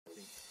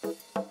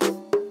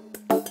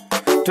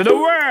to the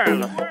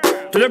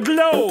world, to the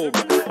globe.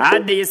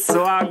 And this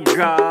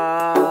swagger,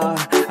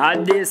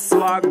 and this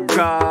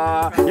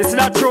swagger. You see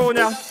that throne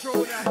ya?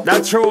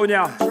 That throne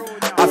ya?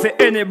 And for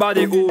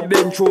anybody who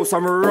been through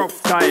some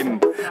rough time,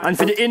 and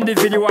for the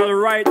individual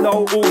right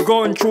now who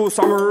going through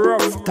some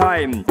rough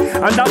time,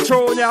 and that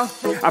throne ya?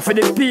 And for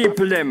the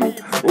people them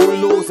who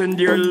losing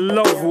their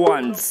loved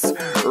ones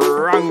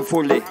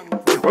wrongfully.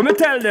 When me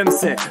tell them,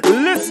 say,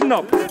 listen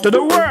up to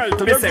the world,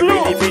 to the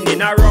globe. We living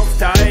in a rough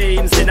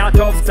times, in a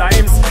tough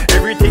times.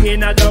 Everything in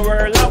the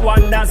world a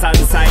wonders and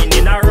sign.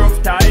 In a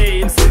rough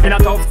times, in a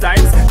tough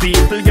times.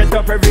 People get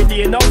up every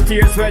day, no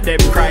tears where them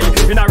cry.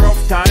 In a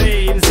rough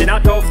times, in a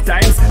tough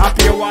times. A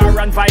pure war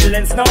and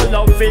violence, no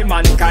love for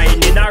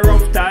mankind. In a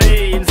rough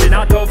times, in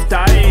a tough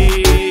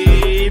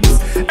times.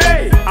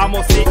 Hey, I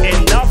must see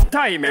end of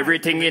time.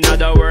 Everything in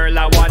the world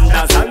a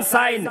wonders and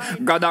sign.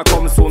 God a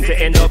come soon to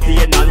end up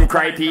pain and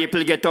cry.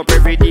 People get up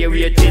every day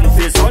waiting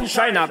for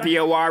sunshine. A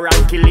pure war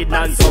and kill it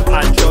non-stop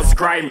and just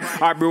crime.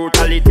 Our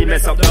brutality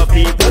mess up the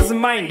people's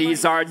mind.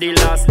 These are the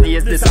last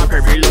days, this a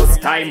perilous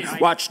time.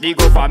 Watch the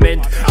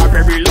government, a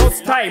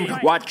perilous time.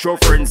 Watch your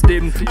friends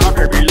dim, a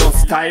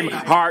perilous time.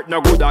 Heart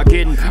no good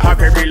again, a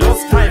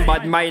perilous time.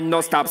 Bad mind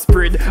no stop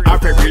spread, a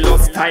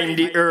perilous time.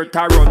 The earth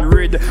a run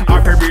red,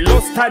 a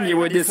perilous time. You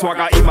with the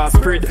swagger in a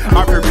spread,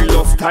 a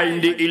perilous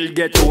time. The hill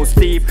get too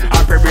steep,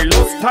 a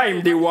perilous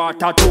time. The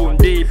water too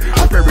deep,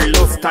 a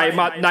perilous time.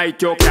 At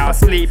night you can't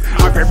sleep,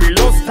 a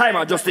perilous time.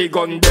 I just the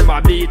gun them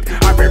a beat,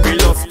 a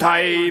perilous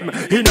time.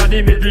 In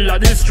the middle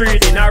of the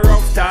street, in a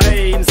rough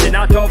times, in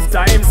a tough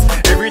times.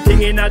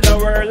 Everything in the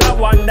world a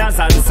wonders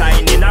and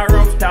sign. In a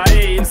rough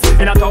times,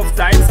 in a tough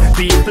times.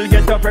 People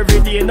get up every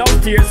day, no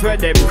tears where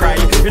them cry.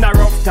 In a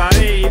rough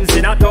times,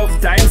 in a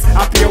tough times.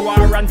 A pure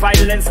war and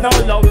violence, no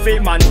love for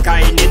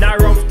mankind. In a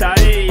rough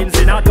times,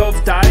 in a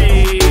tough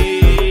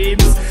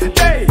times.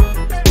 Hey!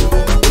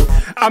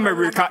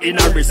 America in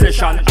a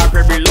recession, a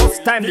perilous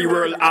time. The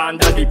world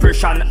under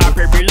depression, a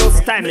perilous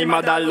time. The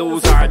mother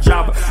lose her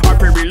job, a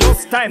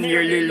perilous time.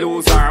 Nearly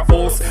lose her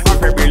house, a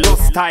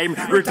perilous time.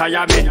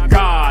 Retirement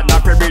gone, a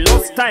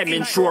perilous time.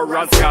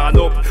 Insurance gone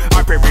up,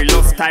 a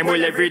perilous time.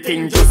 Well,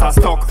 everything just a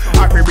stuck,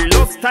 a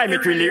perilous time.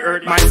 It really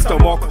hurt my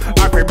stomach,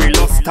 a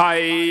perilous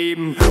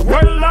time.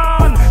 Well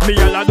on, me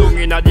all a down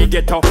in the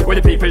ghetto where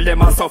the people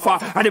them a suffer,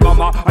 and the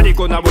mama and the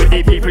gunna where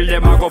the people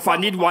them a go for.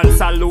 Need one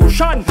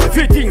solution,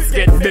 few things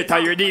get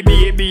better. The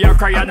baby a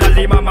cry and all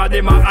the mama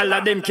them a all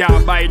of them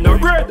can't buy no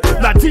bread,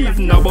 not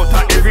even no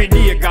butter. Every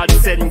day God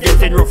send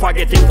getting rougher,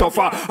 getting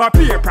tougher.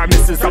 Appear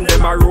promises from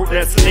them a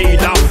ruthless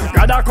leader.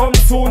 God a come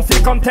soon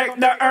to come take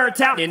the earth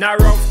yeah. In a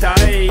rough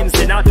times,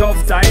 in a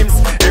tough times.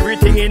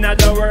 Everything in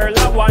the world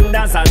a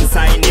wonders and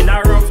sign. In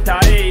a rough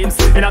times,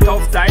 in a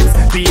tough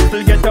times.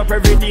 People get up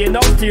every day,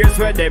 no tears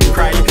where them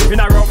cry. In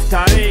a rough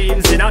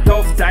times, in a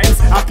tough times.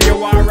 A pure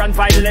war and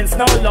violence,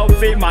 no love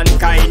for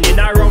mankind. In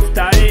a rough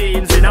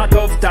times, in a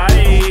tough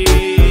times.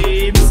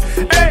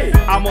 Hey,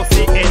 I must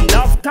see end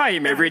of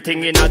time.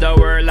 Everything in the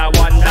world a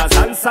wonders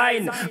and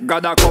sign.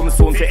 God a come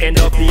soon to end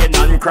up pain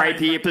and cry.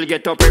 People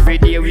get up every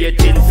day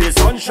waiting for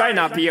sunshine.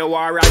 A pure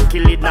war and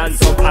kill it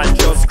non-stop and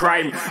just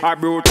crime. Our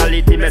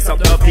brutality mess up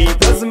the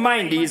people's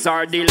mind. These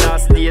are the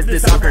last days,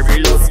 this a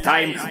perilous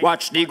time.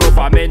 Watch the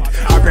government,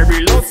 a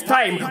perilous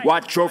time.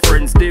 Watch your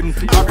friends dim,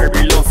 a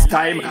perilous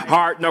time.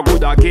 Heart no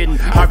good again,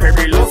 a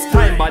perilous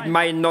time. Bad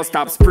mind no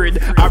stop spread,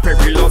 a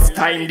perilous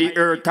time. The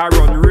earth a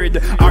run red,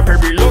 a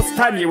perilous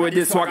time. You with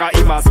the swagger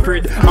in a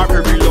spread, a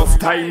perilous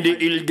time. The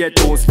hill get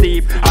too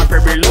steep, a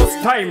perilous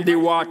time. The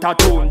water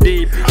too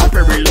deep, a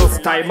perilous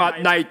time.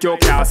 At night you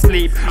can't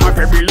sleep, a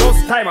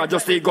perilous time. I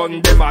just the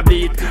gun them a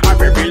beat, a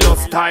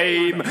perilous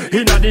time.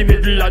 In the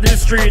middle of the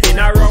street, in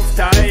a rough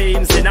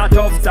times, in a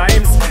tough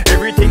times.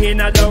 Everything in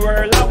the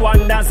world a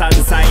wonders and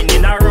sign.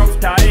 In a rough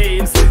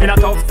times, in a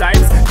tough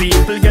times.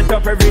 People get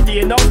up every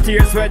day, no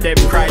tears where them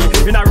cry.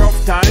 In a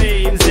rough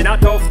times, in a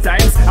tough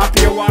times. A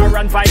pure war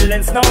and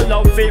violence, no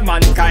love for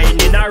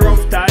mankind. In a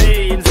rough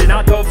times, in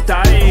a tough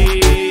times.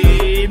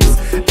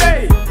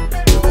 Hey!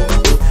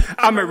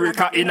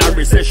 America in a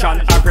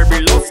recession, a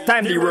perilous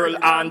time. The world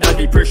under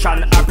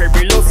depression, a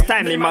perilous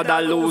time. The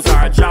mother lose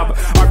her job,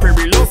 a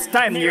perilous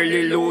time.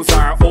 Nearly lose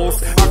her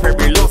house, a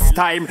perilous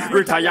time.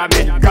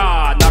 Retirement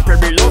gone, a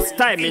perilous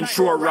time.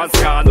 Insurance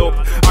gone up,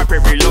 a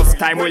perilous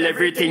time. Well,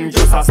 everything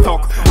just a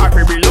stuck, a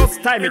perilous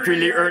time. It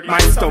really hurt my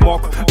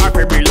stomach, a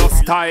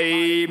perilous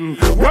time.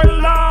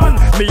 Well on,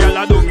 me all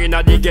a down in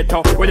the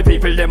ghetto where the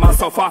people them a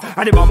suffer,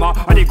 and the mama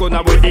and the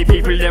gunna where the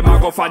people them a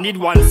go for. Need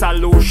one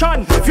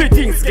solution, few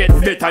things get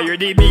better.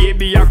 The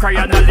baby a cry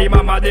and all the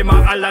mama them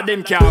a all of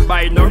them can't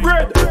buy no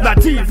bread,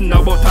 not even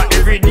no butter.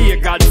 Every day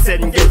God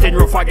send getting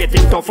rougher,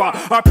 getting tougher.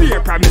 Appear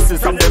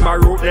promises from them a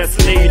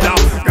ruthless leader.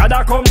 God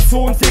a come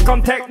soon to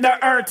come take the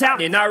earth yeah.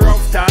 In a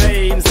rough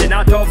times, in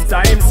a tough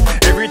times.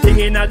 Everything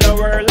in the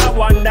world a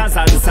wonders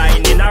and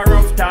sign. In a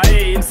rough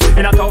times,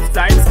 in a tough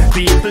times.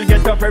 People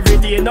get up every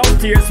day, no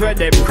tears where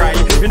them cry.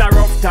 In a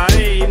rough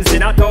times,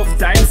 in a tough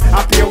times.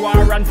 A pure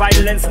war and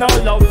violence, no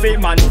love for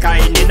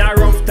mankind. In a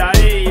rough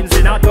times,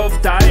 in a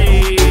tough times.